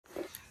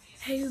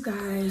Hey you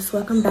guys,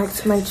 welcome back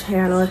to my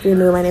channel. If you're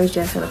new, my name is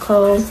Jessica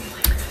Nicole.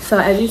 So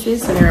as you see,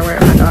 sitting here, we're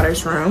in my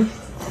daughter's room.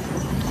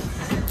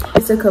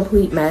 It's a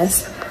complete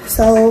mess.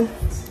 So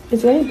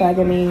it's really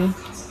bugging me.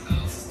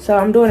 So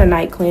I'm doing a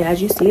night clean.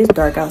 As you see, it's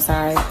dark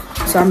outside.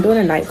 So I'm doing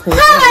a night clean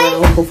in her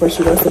room before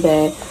she goes to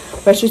bed.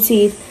 Brush your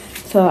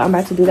teeth. So I'm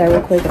about to do that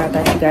real quick, and I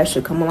thought you guys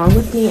should come along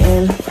with me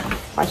and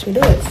watch me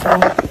do it.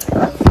 So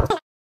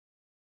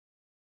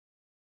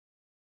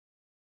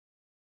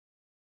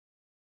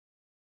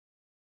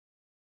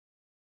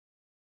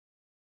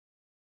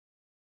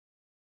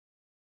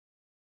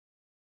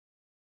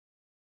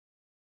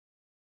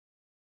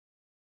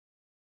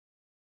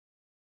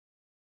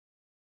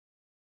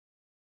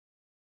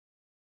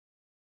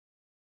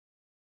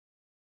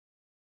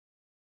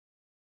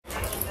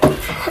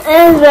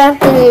I'm back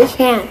to the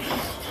channel.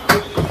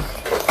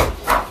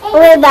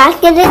 We're back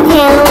to the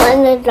channel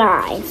and the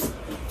drive.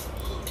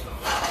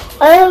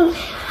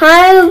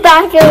 I'm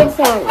back to the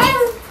channel.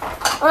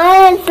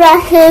 I'm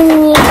dressing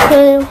you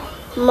to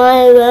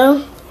my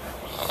room.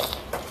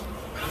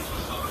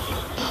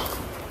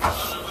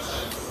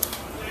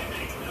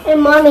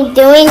 And mommy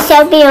doing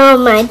something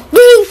on my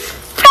big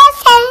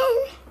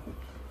present.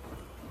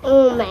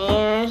 Oh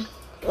man,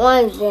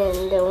 one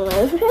didn't do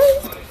my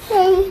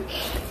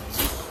present.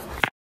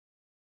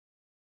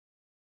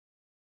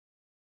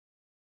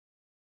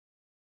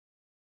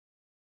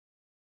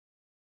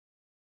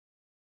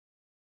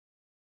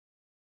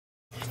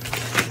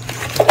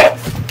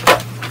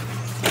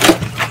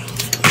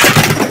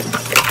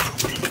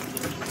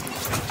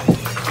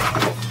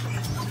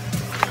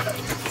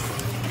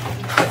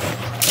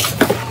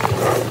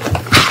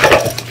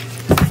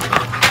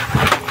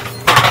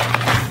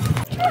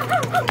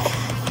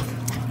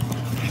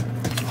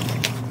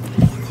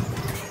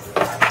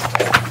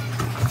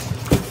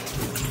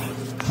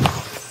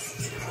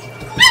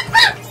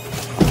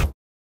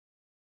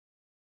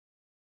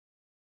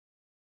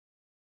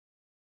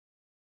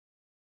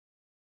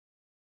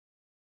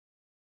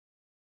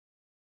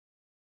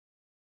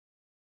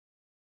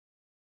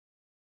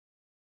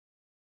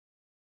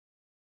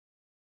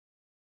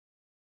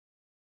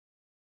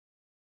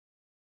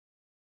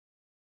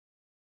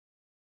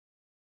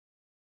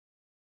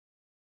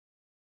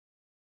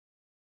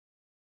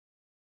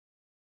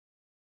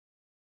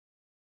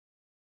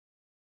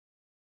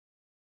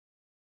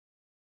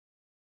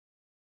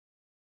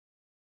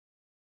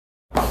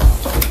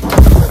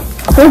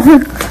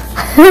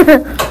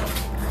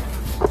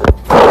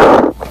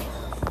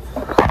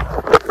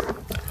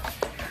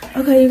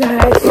 okay, you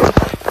guys,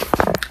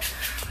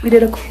 we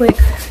did a quick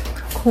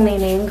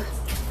cleaning.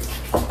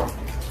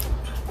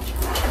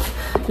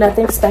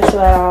 Nothing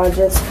special at all,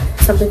 just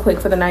something quick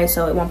for the night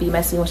so it won't be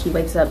messy when she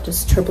wakes up,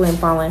 just tripling,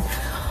 falling,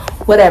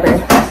 whatever.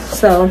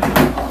 So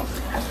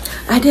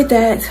I did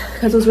that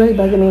because it was really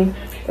bugging me.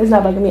 It's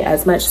not bugging me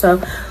as much, so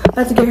I'm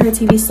about to get her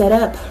TV set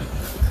up,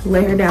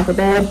 lay her down for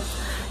bed,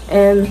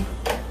 and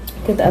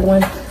get the other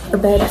one for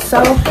bed.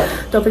 So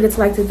don't forget to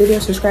like the video,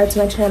 subscribe to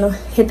my channel,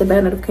 hit the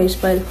bell notification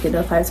button, get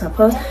notified when I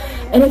post.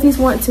 And if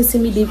you want to see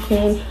me deep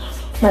clean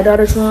my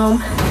daughter's room,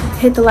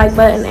 hit the like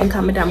button and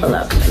comment down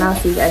below. And I'll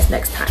see you guys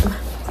next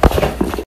time.